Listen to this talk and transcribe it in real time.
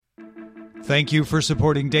Thank you for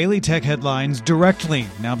supporting Daily Tech Headlines directly.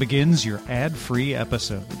 Now begins your ad-free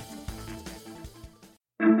episode.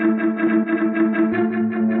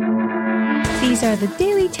 These are the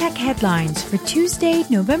Daily Tech Headlines for Tuesday,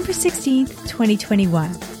 November 16th,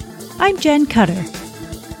 2021. I'm Jen Cutter.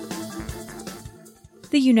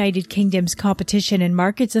 The United Kingdom's Competition and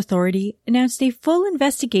Markets Authority announced a full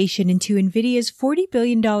investigation into Nvidia's $40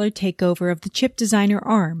 billion takeover of the chip designer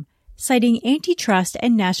ARM, citing antitrust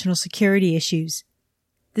and national security issues.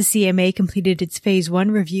 The CMA completed its Phase 1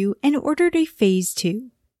 review and ordered a Phase 2.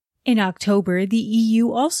 In October, the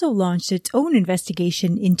EU also launched its own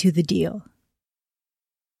investigation into the deal.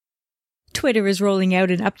 Twitter is rolling out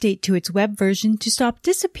an update to its web version to stop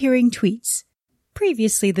disappearing tweets.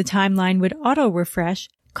 Previously, the timeline would auto-refresh,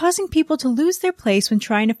 causing people to lose their place when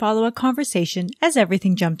trying to follow a conversation as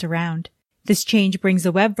everything jumped around. This change brings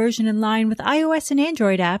the web version in line with iOS and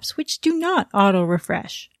Android apps which do not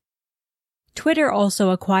auto-refresh. Twitter also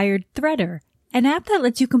acquired Threader, an app that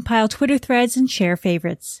lets you compile Twitter threads and share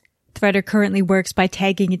favorites. Threader currently works by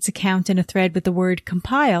tagging its account in a thread with the word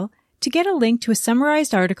compile to get a link to a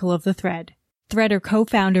summarized article of the thread. Threader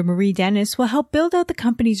co-founder Marie Dennis will help build out the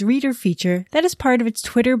company's reader feature that is part of its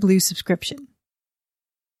Twitter Blue subscription.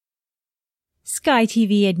 Sky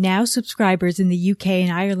TV and Now subscribers in the UK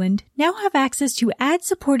and Ireland now have access to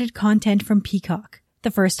ad-supported content from Peacock,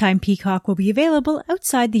 the first time Peacock will be available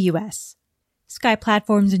outside the US. Sky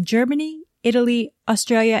platforms in Germany, Italy,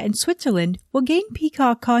 Australia, and Switzerland will gain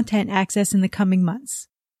Peacock content access in the coming months.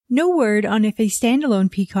 No word on if a standalone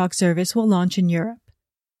Peacock service will launch in Europe.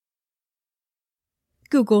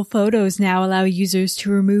 Google Photos now allow users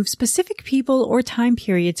to remove specific people or time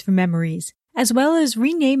periods from memories, as well as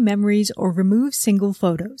rename memories or remove single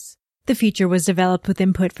photos. The feature was developed with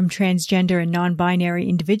input from transgender and non-binary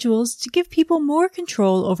individuals to give people more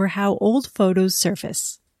control over how old photos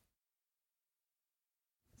surface.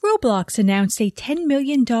 Roblox announced a $10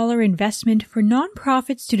 million investment for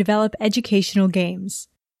nonprofits to develop educational games.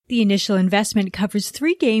 The initial investment covers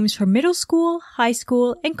 3 games for middle school, high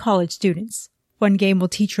school, and college students. One game will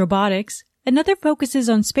teach robotics, another focuses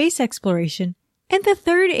on space exploration, and the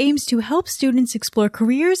third aims to help students explore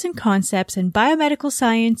careers and concepts in biomedical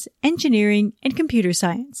science, engineering, and computer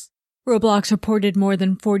science. Roblox reported more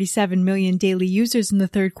than 47 million daily users in the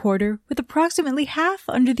third quarter, with approximately half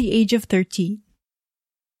under the age of 13.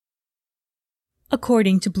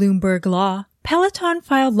 According to Bloomberg Law, Peloton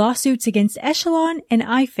filed lawsuits against Echelon and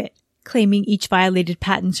iFit, claiming each violated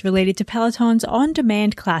patents related to Peloton's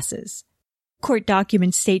on-demand classes. Court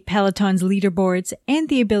documents state Peloton's leaderboards and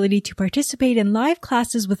the ability to participate in live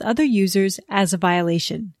classes with other users as a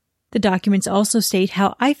violation. The documents also state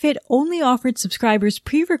how iFit only offered subscribers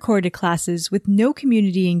pre-recorded classes with no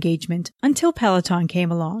community engagement until Peloton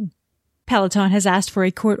came along. Peloton has asked for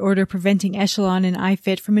a court order preventing Echelon and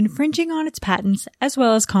iFit from infringing on its patents as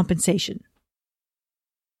well as compensation.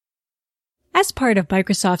 As part of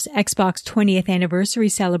Microsoft's Xbox 20th anniversary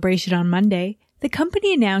celebration on Monday, the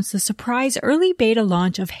company announced the surprise early beta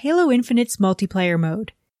launch of Halo Infinite's multiplayer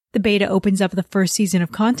mode. The beta opens up the first season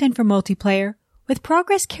of content for multiplayer, with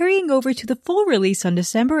progress carrying over to the full release on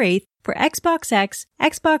December 8th for Xbox X,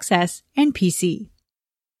 Xbox S, and PC.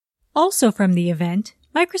 Also from the event,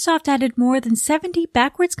 Microsoft added more than 70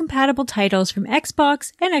 backwards-compatible titles from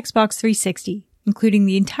Xbox and Xbox 360, including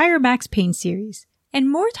the entire Max Payne series. And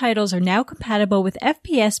more titles are now compatible with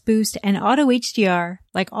FPS boost and auto HDR,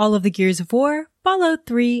 like all of the Gears of War, Fallout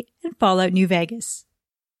 3, and Fallout New Vegas.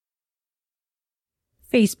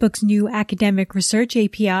 Facebook's new academic research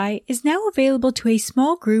API is now available to a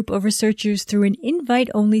small group of researchers through an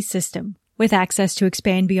invite-only system, with access to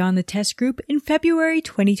expand beyond the test group in February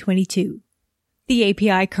 2022. The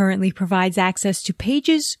API currently provides access to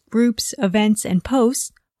pages, groups, events, and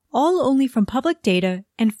posts, all only from public data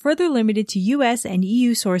and further limited to US and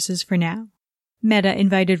EU sources for now. Meta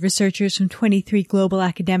invited researchers from 23 global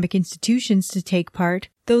academic institutions to take part,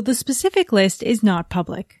 though the specific list is not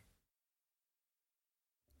public.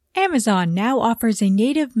 Amazon now offers a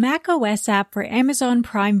native macOS app for Amazon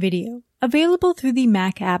Prime Video, available through the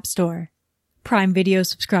Mac App Store. Prime Video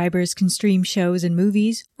subscribers can stream shows and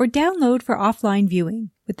movies or download for offline viewing,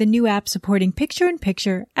 with the new app supporting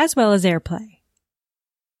picture-in-picture as well as AirPlay.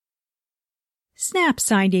 Snap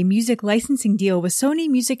signed a music licensing deal with Sony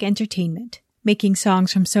Music Entertainment, making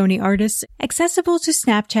songs from Sony artists accessible to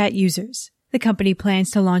Snapchat users. The company plans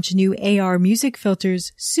to launch new AR music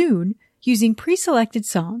filters soon using pre-selected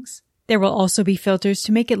songs. There will also be filters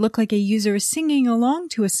to make it look like a user is singing along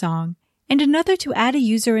to a song, and another to add a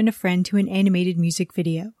user and a friend to an animated music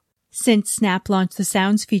video. Since Snap launched the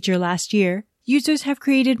Sounds feature last year, users have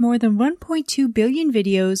created more than 1.2 billion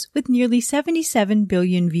videos with nearly 77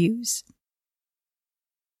 billion views.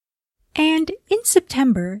 And in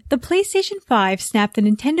September, the PlayStation 5 snapped the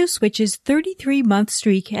Nintendo Switch's 33-month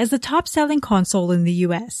streak as the top-selling console in the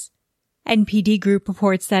US. NPD Group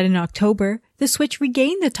reports that in October, the Switch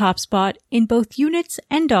regained the top spot in both units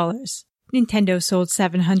and dollars. Nintendo sold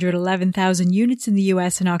 711,000 units in the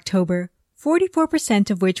US in October, 44%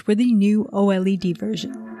 of which were the new OLED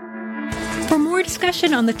version. For more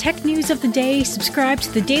discussion on the tech news of the day, subscribe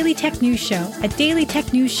to the Daily Tech News Show at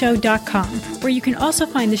dailytechnewsshow.com, where you can also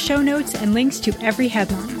find the show notes and links to every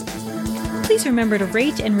headline. Please remember to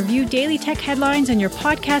rate and review Daily Tech Headlines on your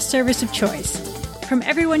podcast service of choice. From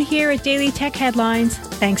everyone here at Daily Tech Headlines,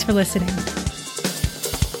 thanks for listening.